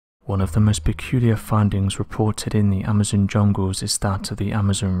One of the most peculiar findings reported in the Amazon jungles is that of the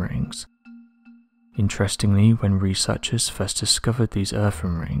Amazon rings. Interestingly, when researchers first discovered these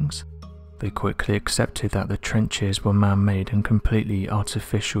earthen rings, they quickly accepted that the trenches were man-made and completely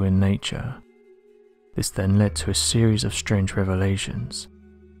artificial in nature. This then led to a series of strange revelations,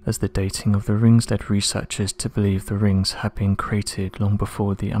 as the dating of the rings led researchers to believe the rings had been created long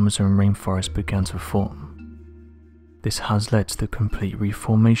before the Amazon rainforest began to form. This has led to the complete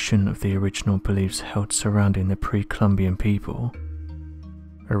reformation of the original beliefs held surrounding the pre-Columbian people.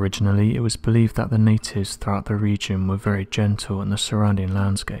 Originally, it was believed that the natives throughout the region were very gentle in the surrounding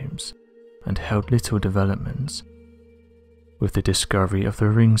landscapes and held little developments. With the discovery of the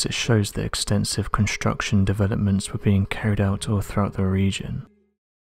rings, it shows that extensive construction developments were being carried out all throughout the region.